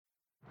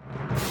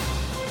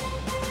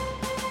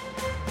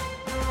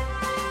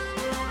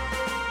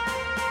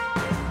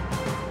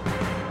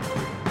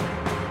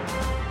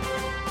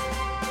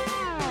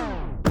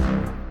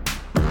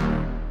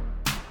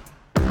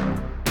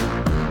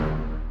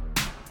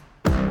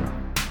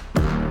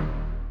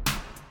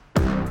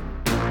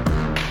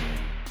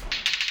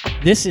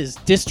This is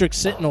District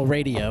Sentinel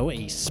Radio,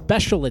 a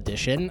special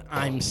edition.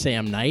 I'm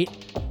Sam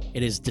Knight.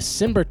 It is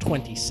December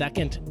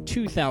 22nd,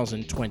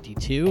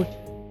 2022.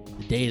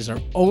 The days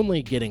are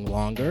only getting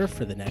longer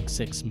for the next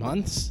 6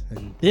 months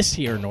in this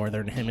here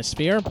Northern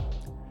Hemisphere.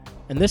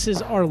 And this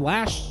is our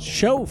last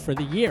show for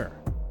the year.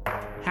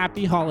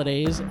 Happy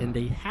holidays and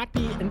a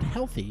happy and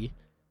healthy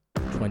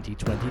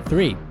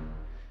 2023.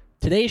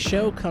 Today's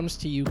show comes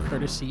to you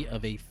courtesy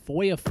of a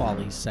FOIA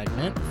Follies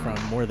segment from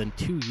more than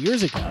 2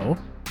 years ago.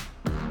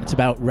 It's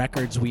about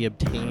records we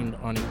obtained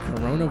on a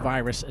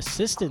coronavirus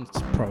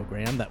assistance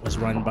program that was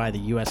run by the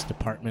U.S.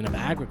 Department of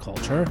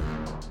Agriculture.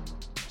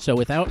 So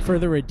without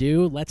further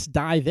ado, let's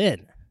dive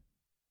in.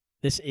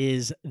 This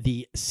is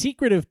the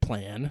secretive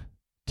plan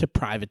to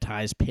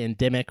privatize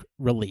pandemic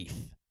relief.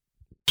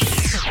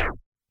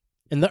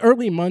 In the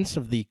early months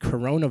of the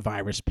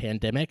coronavirus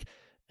pandemic,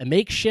 a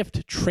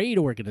makeshift trade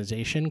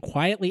organization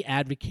quietly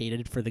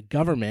advocated for the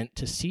government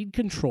to cede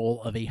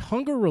control of a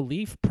hunger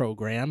relief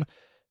program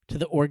to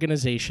the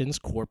organization's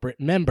corporate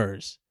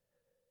members.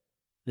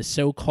 The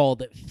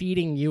so-called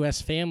Feeding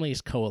U.S.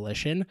 Families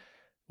Coalition,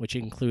 which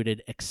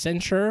included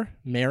Accenture,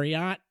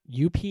 Marriott,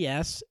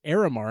 UPS,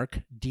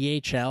 Aramark,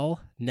 DHL,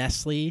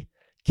 Nestle,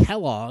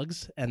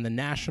 Kellogg's, and the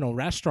National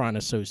Restaurant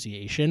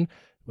Association,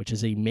 which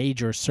is a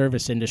major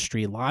service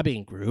industry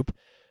lobbying group,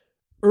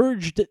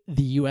 urged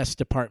the U.S.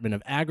 Department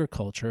of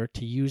Agriculture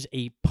to use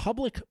a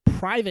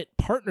public-private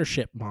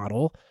partnership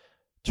model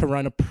to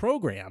run a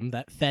program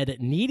that fed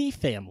needy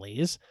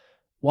families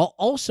while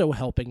also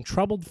helping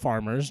troubled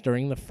farmers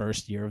during the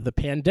first year of the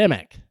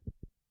pandemic.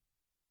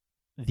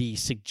 The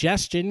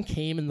suggestion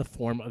came in the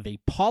form of a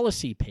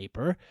policy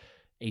paper,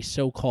 a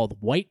so-called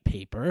white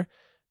paper,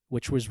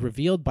 which was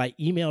revealed by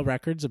email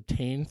records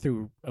obtained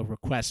through a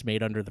request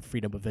made under the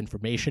Freedom of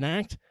Information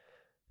Act.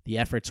 The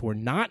efforts were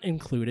not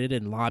included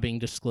in lobbying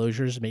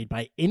disclosures made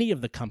by any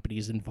of the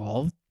companies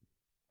involved,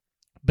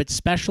 but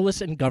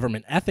specialists in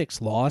government ethics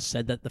law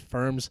said that the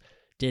firms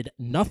did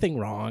nothing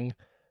wrong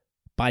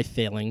by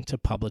failing to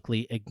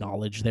publicly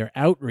acknowledge their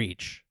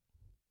outreach.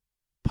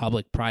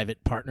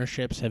 Public-private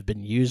partnerships have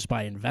been used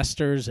by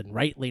investors and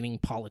right-leaning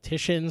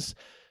politicians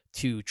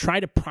to try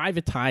to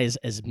privatize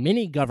as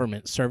many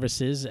government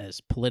services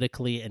as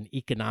politically and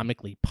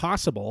economically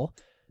possible.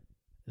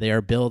 They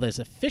are billed as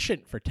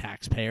efficient for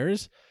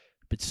taxpayers,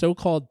 but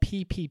so-called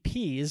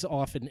PPPs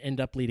often end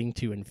up leading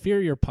to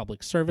inferior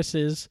public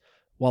services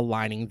while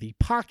lining the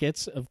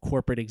pockets of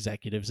corporate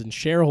executives and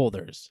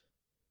shareholders.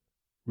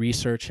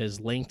 Research has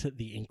linked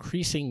the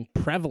increasing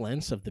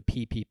prevalence of the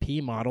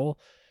PPP model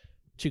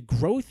to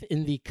growth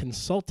in the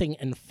consulting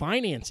and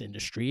finance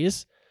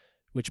industries,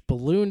 which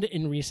ballooned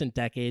in recent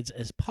decades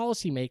as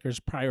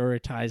policymakers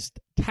prioritized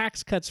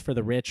tax cuts for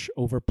the rich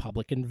over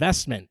public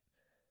investment.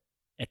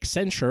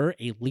 Accenture,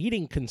 a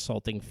leading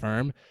consulting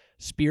firm,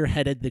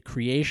 spearheaded the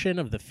creation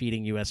of the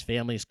Feeding U.S.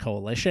 Families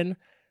Coalition.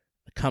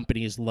 The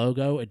company's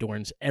logo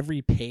adorns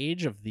every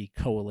page of the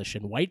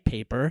coalition white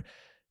paper,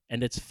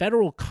 and its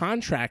federal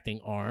contracting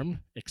arm,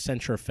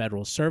 Accenture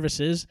Federal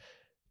Services,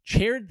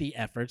 chaired the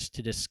efforts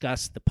to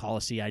discuss the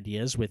policy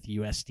ideas with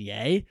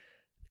USDA.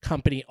 The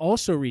company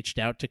also reached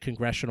out to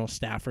congressional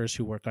staffers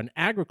who work on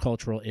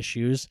agricultural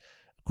issues,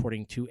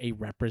 according to a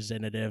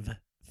representative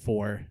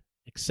for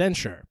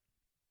Accenture.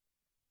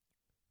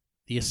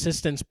 The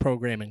assistance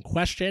program in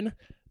question,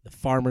 the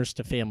Farmers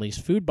to Families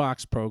Food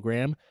Box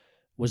program,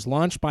 was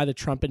launched by the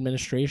Trump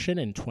administration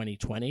in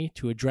 2020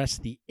 to address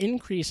the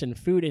increase in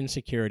food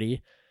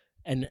insecurity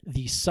and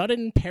the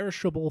sudden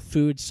perishable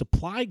food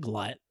supply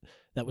glut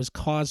that was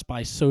caused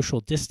by social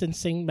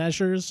distancing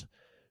measures,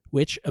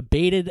 which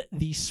abated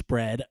the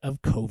spread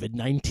of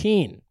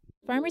COVID-19.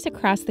 Farmers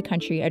across the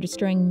country are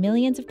destroying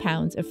millions of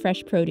pounds of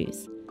fresh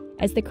produce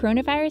as the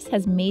coronavirus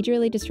has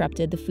majorly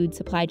disrupted the food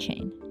supply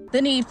chain.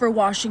 The need for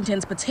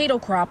Washington's potato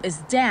crop is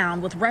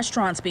down, with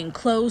restaurants being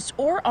closed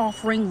or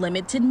offering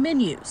limited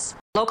menus.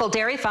 Local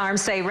dairy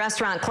farms say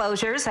restaurant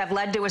closures have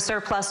led to a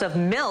surplus of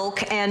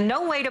milk and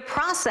no way to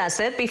process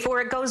it before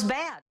it goes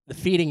bad. The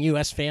Feeding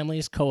U.S.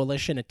 Families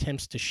Coalition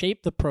attempts to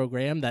shape the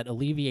program that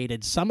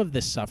alleviated some of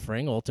this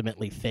suffering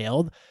ultimately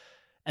failed,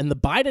 and the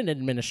Biden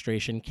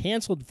administration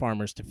canceled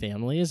Farmers to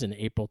Families in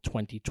April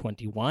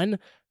 2021,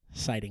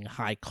 citing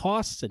high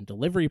costs and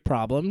delivery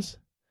problems.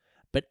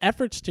 But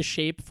efforts to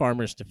shape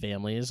Farmers to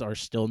Families are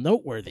still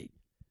noteworthy.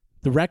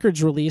 The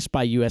records released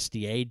by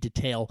USDA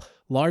detail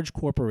large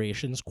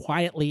corporations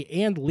quietly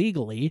and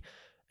legally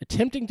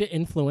attempting to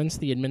influence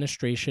the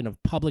administration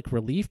of public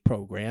relief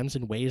programs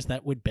in ways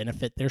that would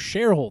benefit their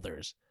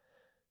shareholders.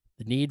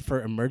 The need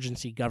for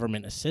emergency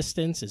government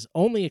assistance is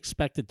only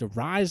expected to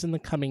rise in the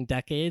coming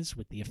decades,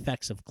 with the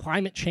effects of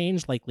climate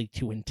change likely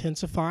to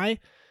intensify.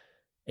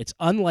 It's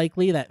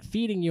unlikely that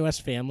Feeding U.S.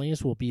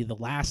 Families will be the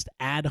last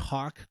ad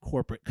hoc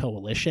corporate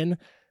coalition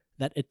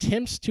that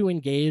attempts to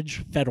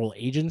engage federal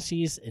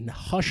agencies in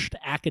hushed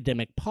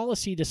academic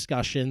policy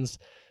discussions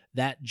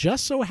that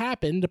just so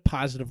happen to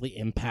positively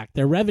impact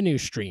their revenue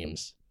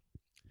streams.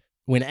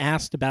 When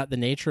asked about the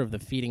nature of the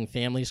Feeding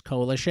Families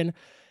Coalition,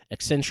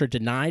 Accenture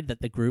denied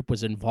that the group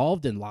was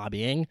involved in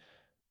lobbying.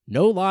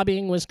 No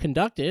lobbying was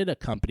conducted, a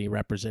company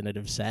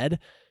representative said.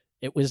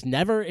 It was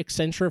never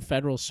Accenture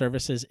Federal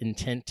Services'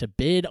 intent to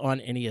bid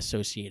on any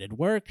associated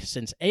work.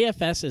 Since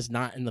AFS is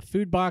not in the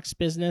food box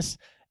business,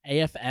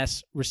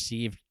 AFS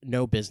received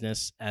no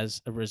business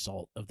as a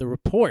result of the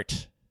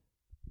report.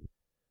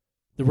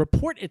 The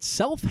report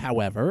itself,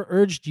 however,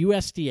 urged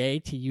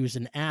USDA to use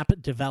an app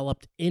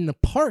developed in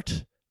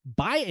part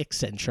by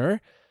Accenture.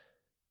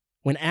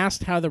 When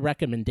asked how the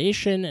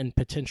recommendation and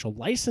potential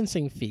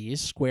licensing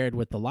fees squared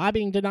with the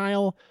lobbying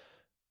denial,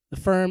 the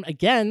firm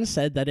again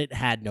said that it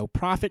had no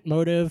profit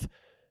motive.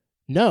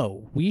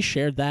 No, we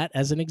shared that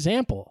as an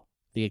example,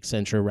 the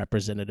Accenture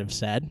representative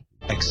said.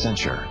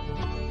 Accenture.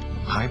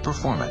 High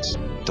performance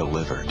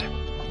delivered.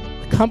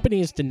 The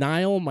company's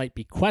denial might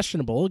be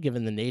questionable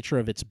given the nature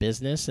of its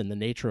business and the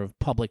nature of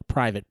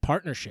public-private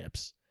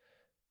partnerships.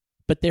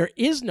 But there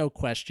is no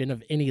question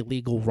of any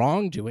legal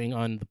wrongdoing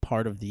on the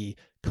part of the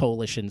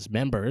coalition's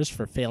members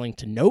for failing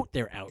to note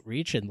their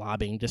outreach and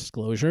lobbying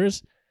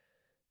disclosures.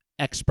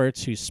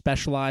 Experts who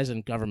specialize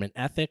in government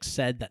ethics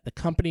said that the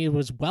company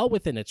was well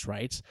within its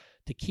rights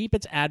to keep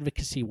its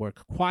advocacy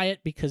work quiet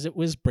because it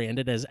was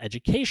branded as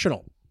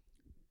educational.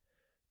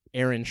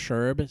 Aaron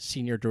Sherb,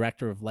 Senior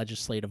Director of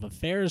Legislative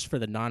Affairs for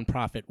the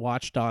nonprofit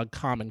watchdog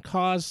Common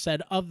Cause,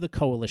 said of the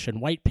coalition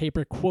white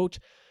paper, quote,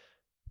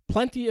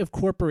 "Plenty of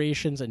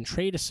corporations and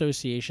trade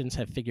associations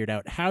have figured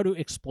out how to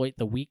exploit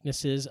the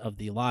weaknesses of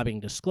the Lobbying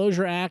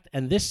Disclosure Act,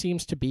 and this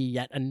seems to be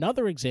yet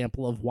another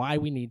example of why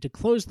we need to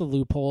close the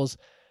loopholes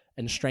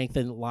and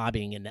strengthen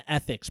lobbying and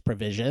ethics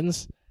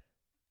provisions."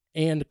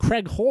 And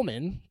Craig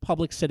Holman,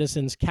 Public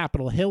Citizen's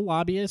Capitol Hill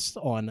lobbyist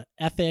on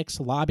ethics,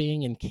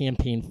 lobbying, and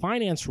campaign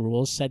finance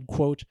rules, said,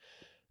 quote,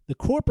 "The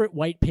corporate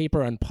white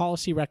paper on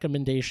policy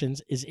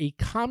recommendations is a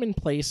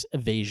commonplace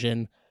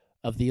evasion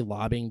of the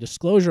lobbying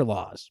disclosure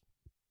laws."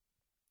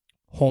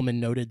 Holman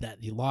noted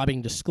that the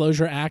Lobbying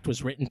Disclosure Act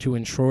was written to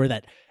ensure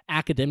that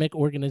academic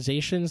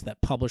organizations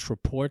that publish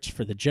reports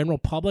for the general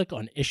public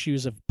on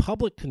issues of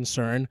public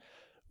concern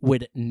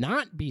would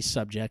not be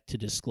subject to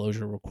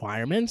disclosure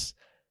requirements,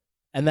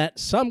 and that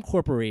some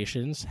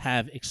corporations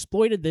have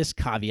exploited this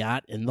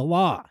caveat in the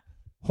law.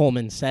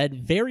 Holman said,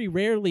 "Very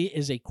rarely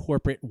is a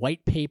corporate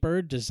white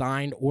paper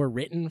designed or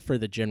written for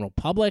the general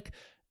public.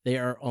 They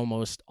are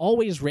almost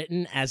always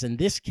written, as in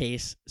this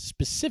case,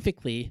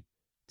 specifically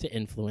to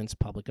influence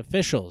public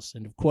officials."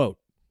 End of quote.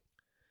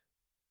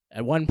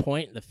 At one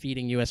point, the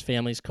Feeding U.S.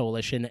 Families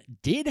Coalition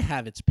did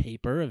have its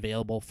paper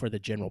available for the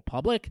general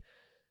public,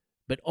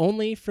 but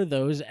only for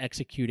those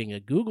executing a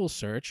Google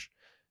search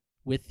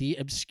with the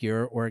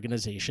obscure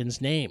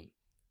organization's name.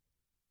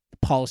 The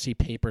policy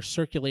paper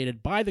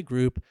circulated by the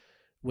group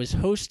was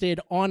hosted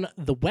on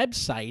the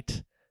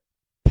website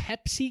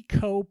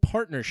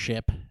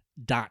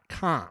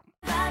PepsiCoPartnership.com.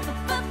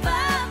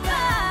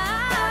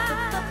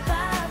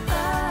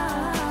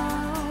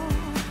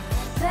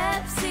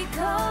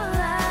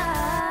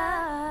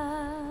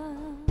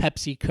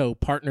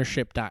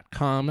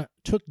 PepsiCoPartnership.com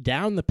took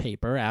down the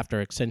paper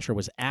after Accenture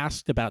was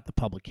asked about the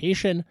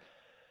publication.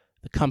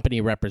 The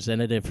company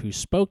representative who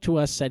spoke to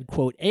us said,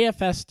 quote,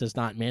 "AFS does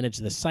not manage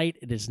the site.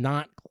 It is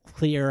not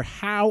clear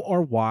how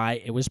or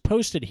why it was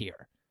posted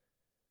here."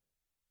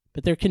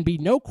 But there can be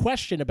no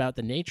question about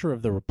the nature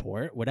of the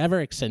report,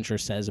 whatever Accenture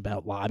says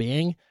about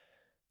lobbying.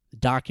 The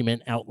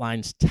document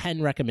outlines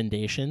 10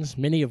 recommendations,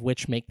 many of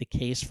which make the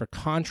case for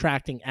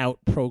contracting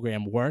out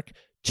program work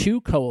to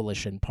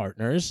coalition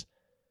partners.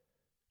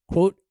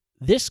 Quote,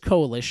 "This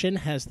coalition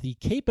has the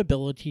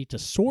capability to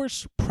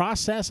source,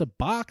 process,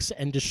 box,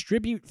 and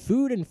distribute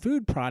food and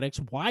food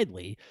products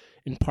widely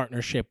in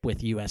partnership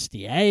with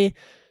USDA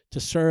to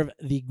serve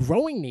the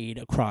growing need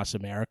across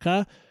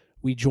America.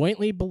 We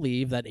jointly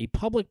believe that a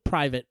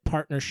public-private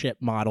partnership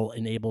model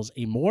enables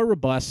a more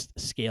robust,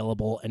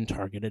 scalable, and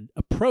targeted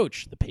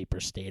approach," the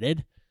paper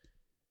stated.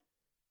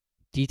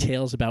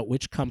 Details about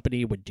which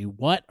company would do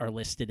what are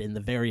listed in the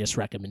various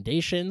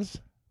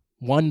recommendations.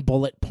 One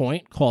bullet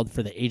point called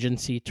for the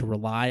agency to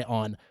rely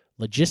on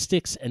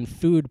logistics and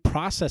food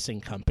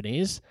processing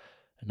companies.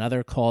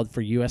 Another called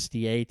for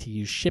USDA to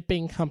use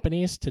shipping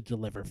companies to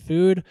deliver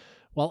food,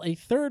 while a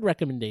third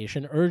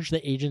recommendation urged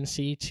the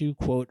agency to,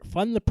 quote,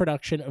 "fund the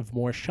production of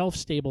more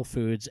shelf-stable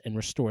foods and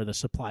restore the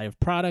supply of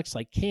products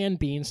like canned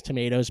beans,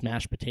 tomatoes,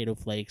 mashed potato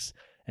flakes,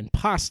 and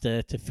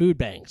pasta to food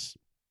banks."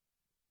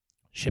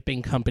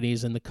 Shipping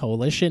companies in the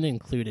coalition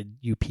included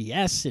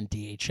UPS and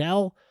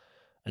DHL.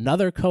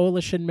 Another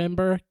coalition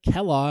member,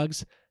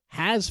 Kellogg's,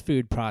 has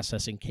food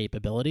processing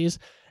capabilities,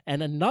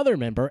 and another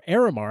member,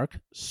 Aramark,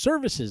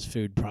 services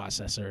food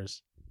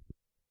processors.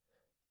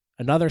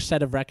 Another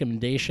set of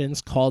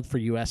recommendations called for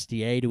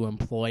USDA to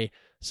employ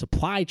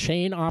supply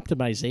chain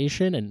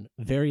optimization and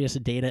various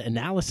data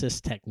analysis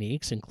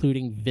techniques,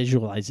 including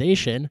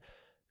visualization,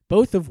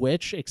 both of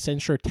which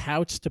Accenture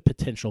touts to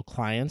potential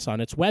clients on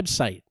its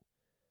website.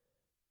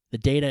 The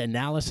data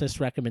analysis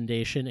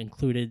recommendation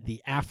included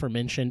the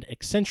aforementioned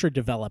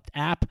Accenture-developed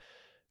app,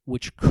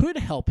 which could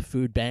help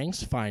food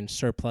banks find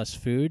surplus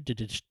food to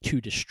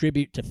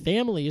distribute to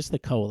families, the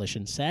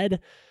coalition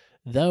said,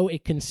 though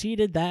it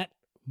conceded that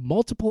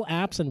multiple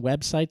apps and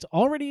websites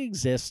already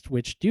exist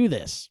which do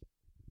this.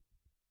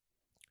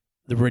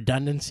 The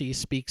redundancy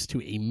speaks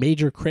to a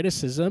major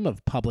criticism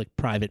of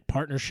public-private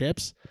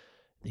partnerships.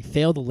 They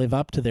fail to live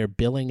up to their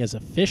billing as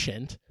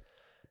efficient.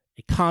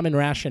 A common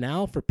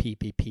rationale for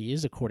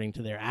PPPs, according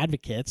to their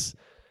advocates,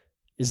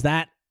 is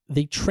that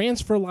they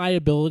transfer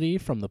liability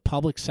from the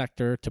public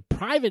sector to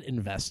private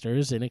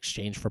investors in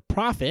exchange for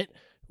profit,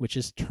 which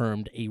is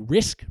termed a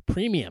risk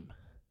premium.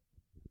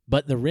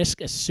 But the risk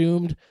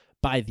assumed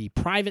by the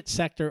private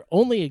sector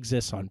only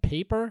exists on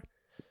paper.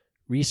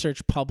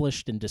 Research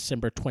published in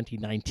December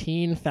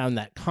 2019 found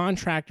that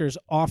contractors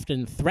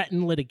often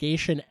threaten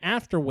litigation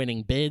after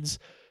winning bids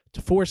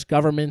to force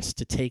governments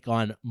to take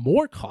on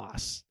more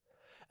costs,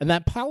 and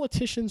that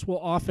politicians will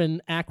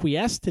often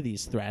acquiesce to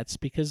these threats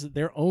because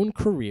their own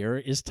career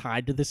is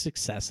tied to the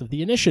success of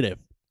the initiative.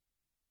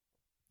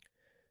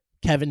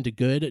 Kevin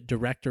DeGood,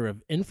 Director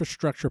of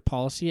Infrastructure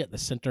Policy at the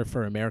Center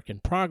for American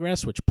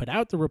Progress, which put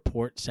out the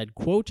report, said,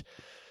 quote,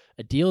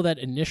 "A deal that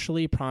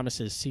initially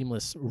promises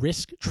seamless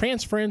risk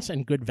transference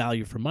and good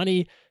value for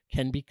money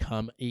can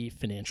become a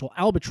financial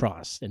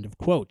albatross," end of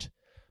quote.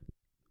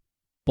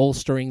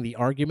 Bolstering the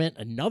argument,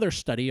 another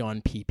study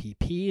on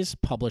PPPs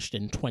published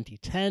in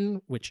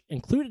 2010, which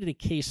included a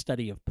case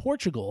study of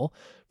Portugal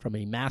from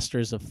a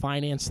Master's of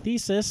Finance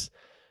thesis,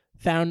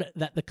 found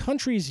that the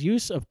country's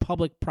use of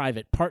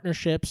public-private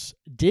partnerships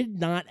did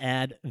not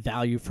add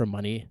value for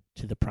money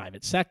to the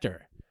private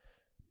sector.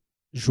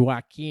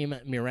 Joaquim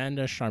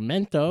Miranda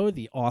Sarmento,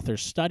 the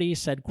author's study,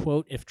 said,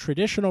 quote, "If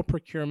traditional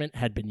procurement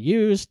had been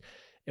used,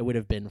 it would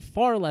have been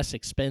far less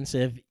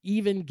expensive,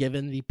 even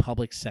given the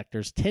public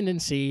sector's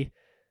tendency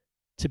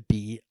to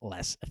be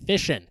less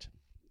efficient."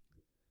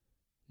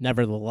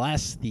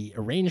 Nevertheless, the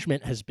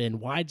arrangement has been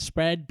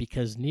widespread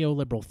because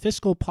neoliberal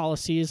fiscal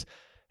policies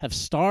have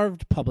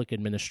starved public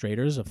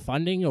administrators of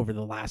funding over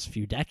the last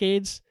few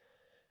decades.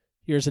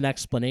 Here's an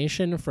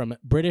explanation from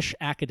British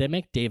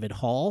academic David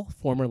Hall,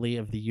 formerly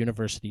of the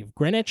University of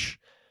Greenwich.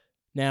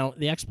 Now,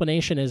 the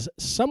explanation is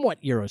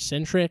somewhat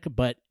Eurocentric,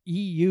 but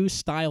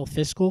EU-style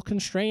fiscal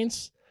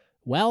constraints,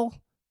 well,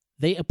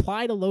 they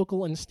apply to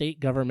local and state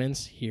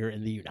governments here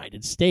in the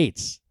United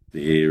States.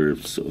 The era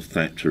of sort of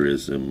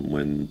Thatcherism,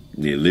 when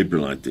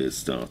neoliberal ideas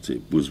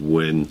started, was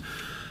when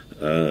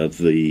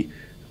the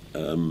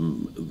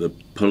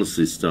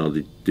policies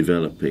started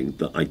developing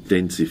that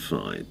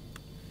identified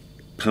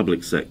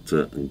public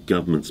sector and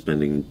government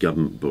spending and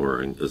government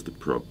borrowing as the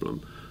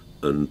problem,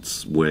 and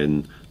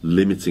when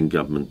limiting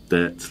government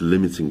debt,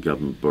 limiting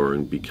government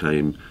borrowing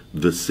became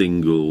the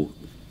single,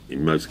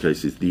 in most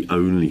cases, the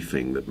only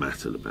thing that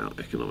mattered about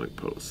economic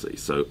policy.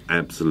 So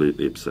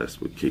absolutely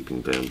obsessed with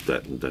keeping down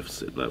debt and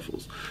deficit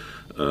levels.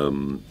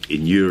 In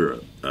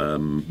Europe,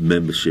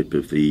 membership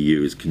of the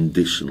EU is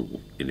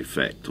conditional, in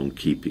effect, on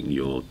keeping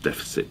your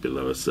deficit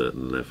below a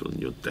certain level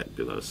and your debt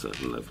below a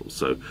certain level.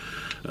 So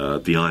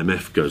the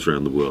IMF goes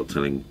around the world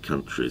telling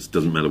countries,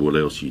 doesn't matter what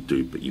else you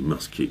do, but you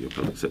must keep your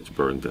public sector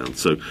borrowing down.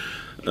 So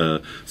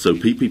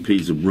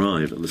PPPs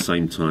arrive at the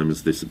same time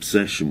as this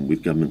obsession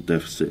with government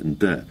deficit and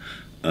debt.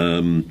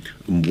 And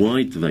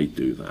why do they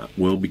do that?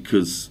 Well,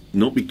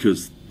 not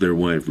because they're a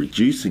way of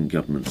reducing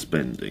government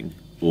spending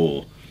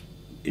or,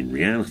 in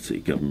reality,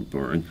 government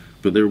borrowing,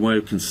 but they're a way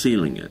of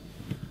concealing it.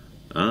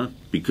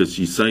 Because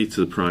you say to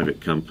the private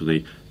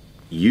company,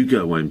 you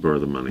go away and borrow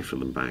the money from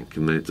the bank,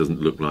 and then it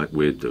doesn't look like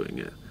we're doing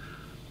it.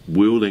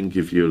 We'll then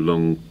give you a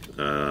long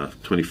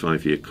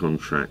 25-year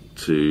contract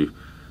to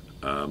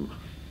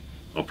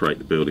operate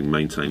the building,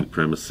 maintain the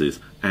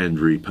premises, and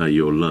repay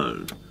your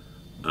loan.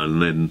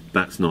 And then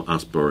that's not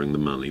us borrowing the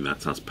money,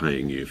 that's us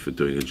paying you for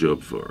doing a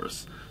job for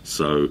us.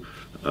 So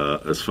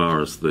as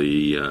far as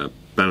the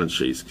balance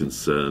sheet is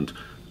concerned,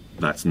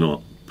 that's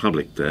not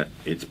public debt,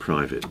 it's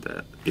private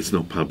debt. It's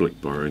not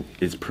public borrowing,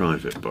 it's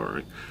private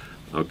borrowing.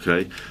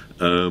 Okay?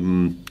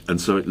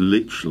 And so it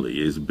literally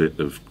is a bit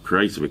of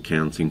creative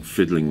accounting,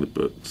 fiddling the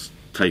books,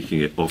 taking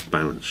it off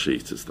balance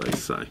sheet, as they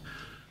say.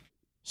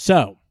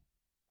 So,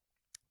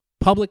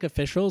 public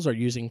officials are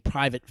using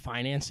private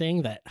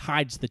financing that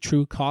hides the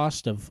true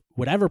cost of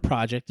whatever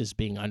project is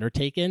being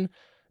undertaken,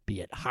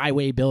 be it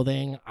highway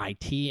building,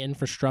 IT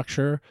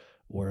infrastructure,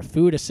 or a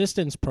food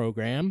assistance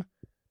program.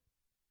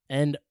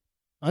 And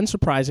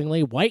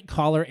unsurprisingly,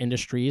 white-collar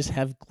industries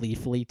have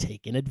gleefully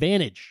taken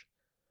advantage.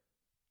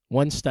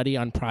 One study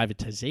on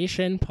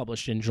privatization,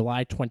 published in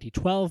July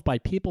 2012 by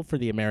People for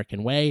the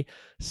American Way,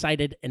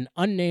 cited an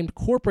unnamed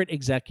corporate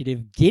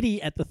executive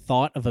giddy at the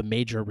thought of a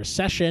major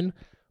recession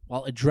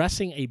while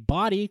addressing a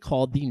body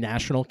called the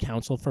National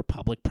Council for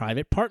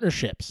Public-Private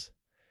Partnerships.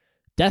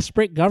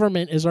 "Desperate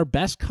government is our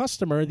best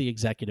customer," the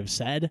executive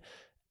said.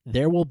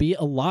 "There will be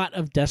a lot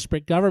of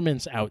desperate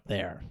governments out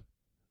there."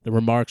 The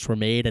remarks were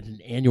made at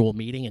an annual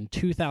meeting in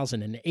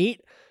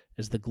 2008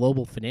 as the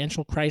global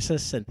financial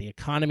crisis sent the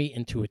economy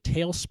into a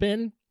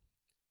tailspin.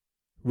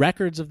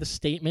 Records of the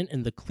statement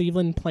in the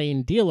Cleveland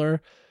Plain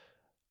Dealer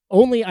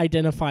only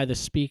identify the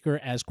speaker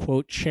as,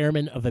 quote,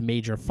 chairman of a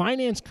major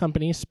finance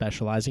company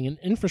specializing in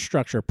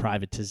infrastructure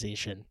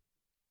privatization.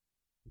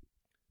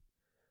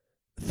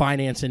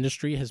 finance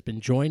industry has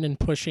been joined in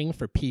pushing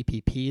for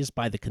PPPs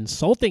by the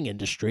consulting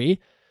industry.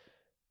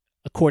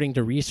 According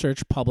to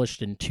research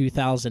published in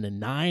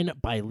 2009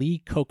 by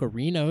Lee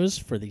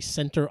Kokorinos for the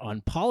Center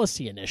on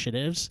Policy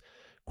Initiatives,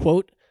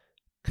 quote,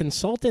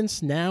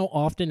 consultants now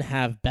often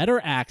have better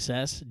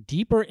access,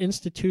 deeper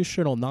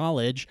institutional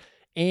knowledge,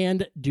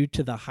 and due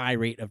to the high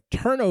rate of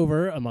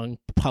turnover among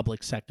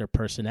public sector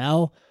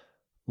personnel,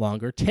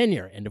 longer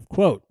tenure, end of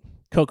quote.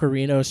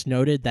 Kokorinos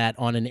noted that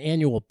on an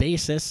annual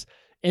basis,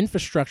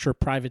 infrastructure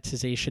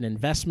privatization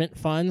investment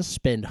funds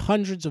spend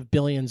hundreds of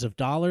billions of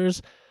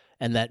dollars,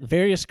 and that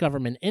various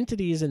government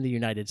entities in the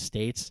United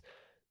States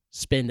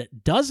spend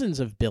dozens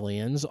of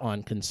billions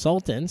on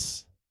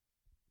consultants.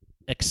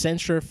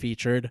 Accenture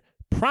featured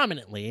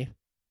prominently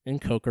in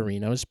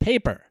Kokorinos'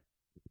 paper.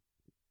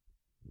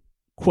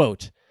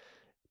 Quote,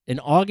 in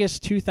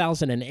August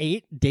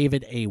 2008,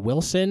 David A.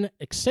 Wilson,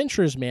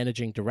 Accenture's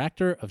managing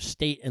director of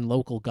state and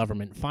local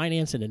government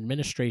finance and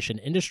administration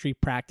industry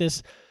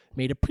practice,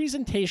 made a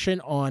presentation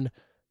on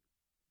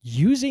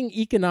using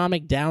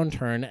economic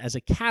downturn as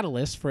a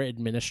catalyst for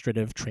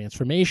administrative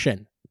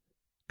transformation.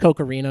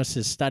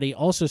 Kokorinos' study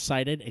also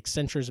cited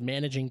Accenture's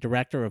managing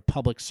director of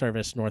Public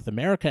Service North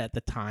America at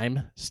the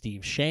time,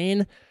 Steve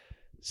Shane,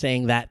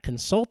 saying that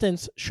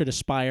consultants should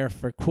aspire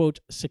for, quote,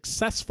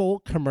 successful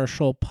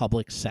commercial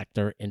public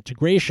sector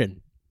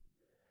integration.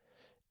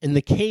 In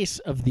the case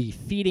of the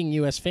Feeding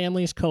U.S.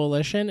 Families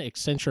Coalition,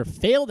 Accenture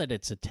failed at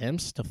its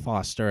attempts to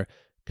foster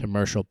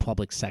commercial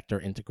public sector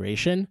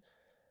integration.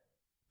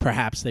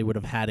 Perhaps they would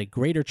have had a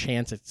greater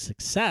chance at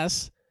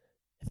success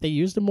if they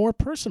used a more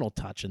personal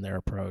touch in their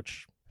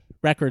approach.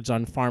 Records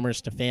on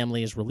Farmers to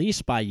Families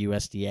released by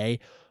USDA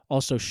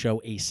also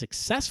show a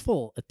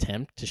successful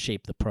attempt to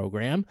shape the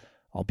program,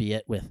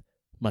 albeit with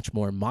much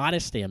more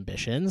modest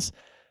ambitions,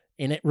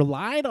 and it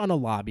relied on a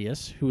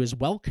lobbyist who is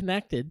well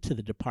connected to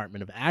the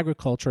Department of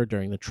Agriculture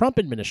during the Trump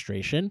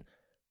administration,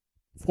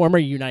 former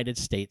United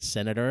States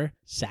Senator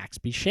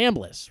Saxby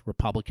Chambliss,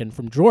 Republican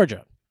from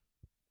Georgia.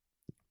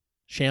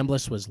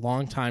 Chambliss was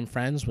longtime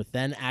friends with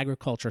then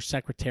Agriculture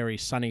Secretary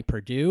Sonny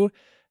Perdue,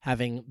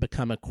 having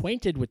become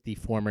acquainted with the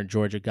former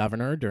Georgia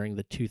governor during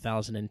the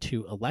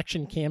 2002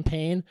 election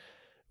campaign,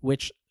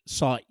 which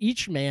saw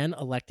each man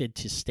elected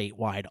to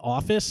statewide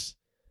office.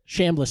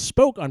 Chambliss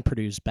spoke on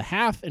Perdue's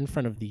behalf in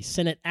front of the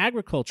Senate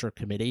Agriculture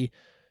Committee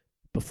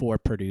before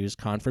Perdue's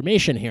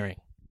confirmation hearing.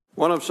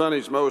 One of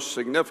Sonny's most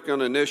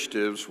significant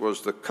initiatives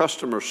was the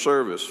customer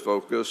service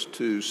focus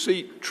to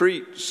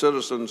treat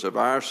citizens of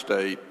our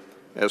state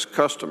as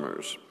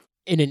customers.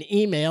 In an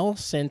email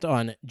sent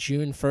on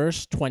June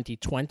 1st,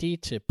 2020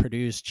 to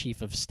Perdue's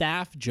Chief of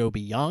Staff,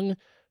 Joby Young,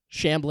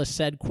 Chambliss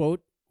said,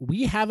 quote,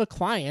 we have a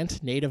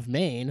client, Native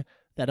Maine,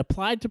 that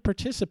applied to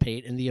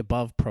participate in the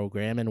above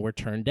program and were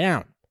turned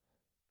down.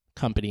 The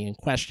company in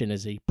question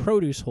is a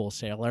produce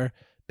wholesaler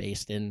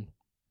based in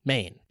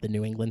Maine, the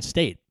New England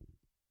state.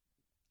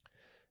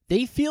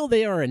 They feel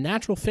they are a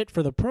natural fit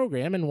for the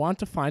program and want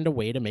to find a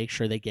way to make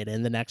sure they get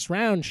in the next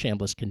round,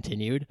 Chambliss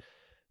continued.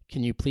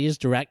 Can you please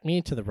direct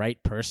me to the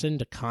right person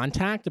to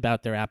contact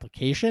about their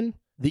application?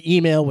 The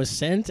email was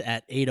sent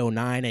at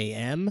 8:09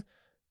 a.m.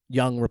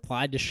 Young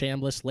replied to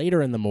Chambliss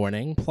later in the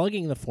morning,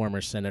 plugging the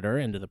former senator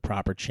into the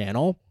proper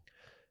channel.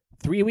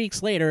 3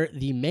 weeks later,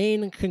 the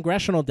Maine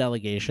congressional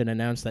delegation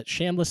announced that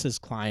Chambliss's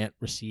client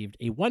received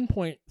a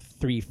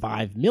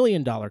 $1.35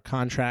 million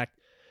contract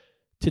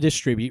to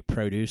distribute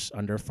produce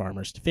under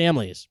Farmers to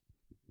Families.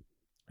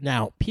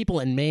 Now, people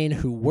in Maine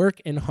who work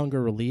in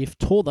hunger relief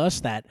told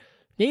us that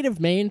Native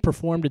Maine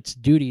performed its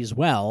duties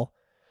well,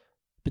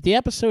 but the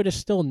episode is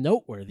still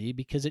noteworthy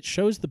because it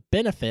shows the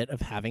benefit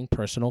of having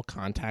personal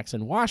contacts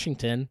in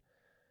Washington,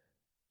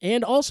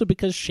 and also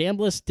because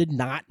Chambliss did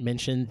not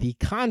mention the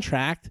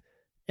contract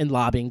in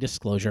Lobbying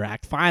Disclosure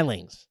Act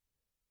filings.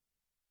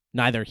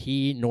 Neither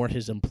he nor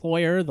his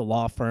employer, the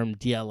law firm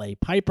DLA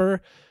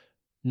Piper,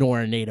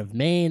 nor Native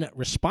Maine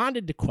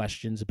responded to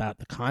questions about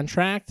the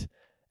contract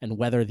and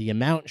whether the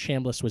amount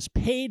Chambliss was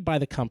paid by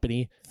the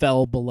company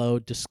fell below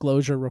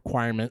disclosure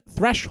requirement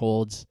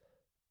thresholds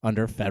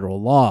under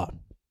federal law.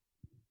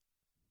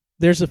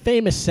 There's a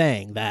famous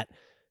saying that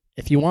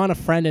if you want a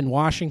friend in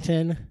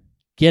Washington,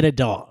 get a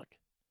dog.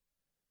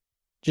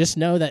 Just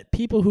know that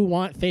people who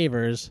want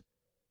favors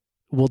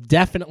will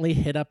definitely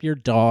hit up your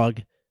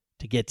dog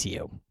to get to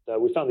you.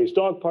 We found these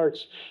dog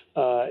parks,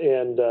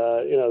 and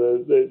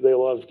they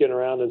love getting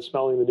around and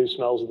smelling the new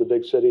smells of the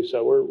big city,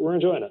 so we're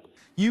enjoying it.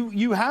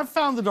 You have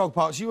found the dog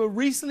parks. You were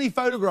recently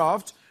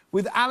photographed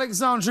with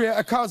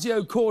Alexandria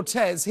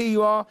Ocasio-Cortez. Here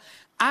you are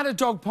at a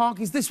dog park.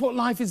 Is this what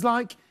life is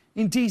like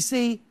in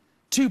D.C.?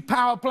 Two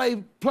power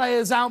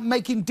players out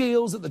making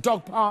deals at the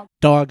dog park.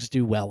 Dogs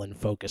do well in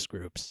focus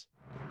groups.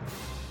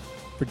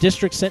 For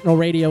District Sentinel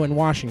Radio in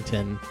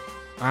Washington,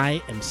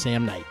 I am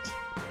Sam Knight.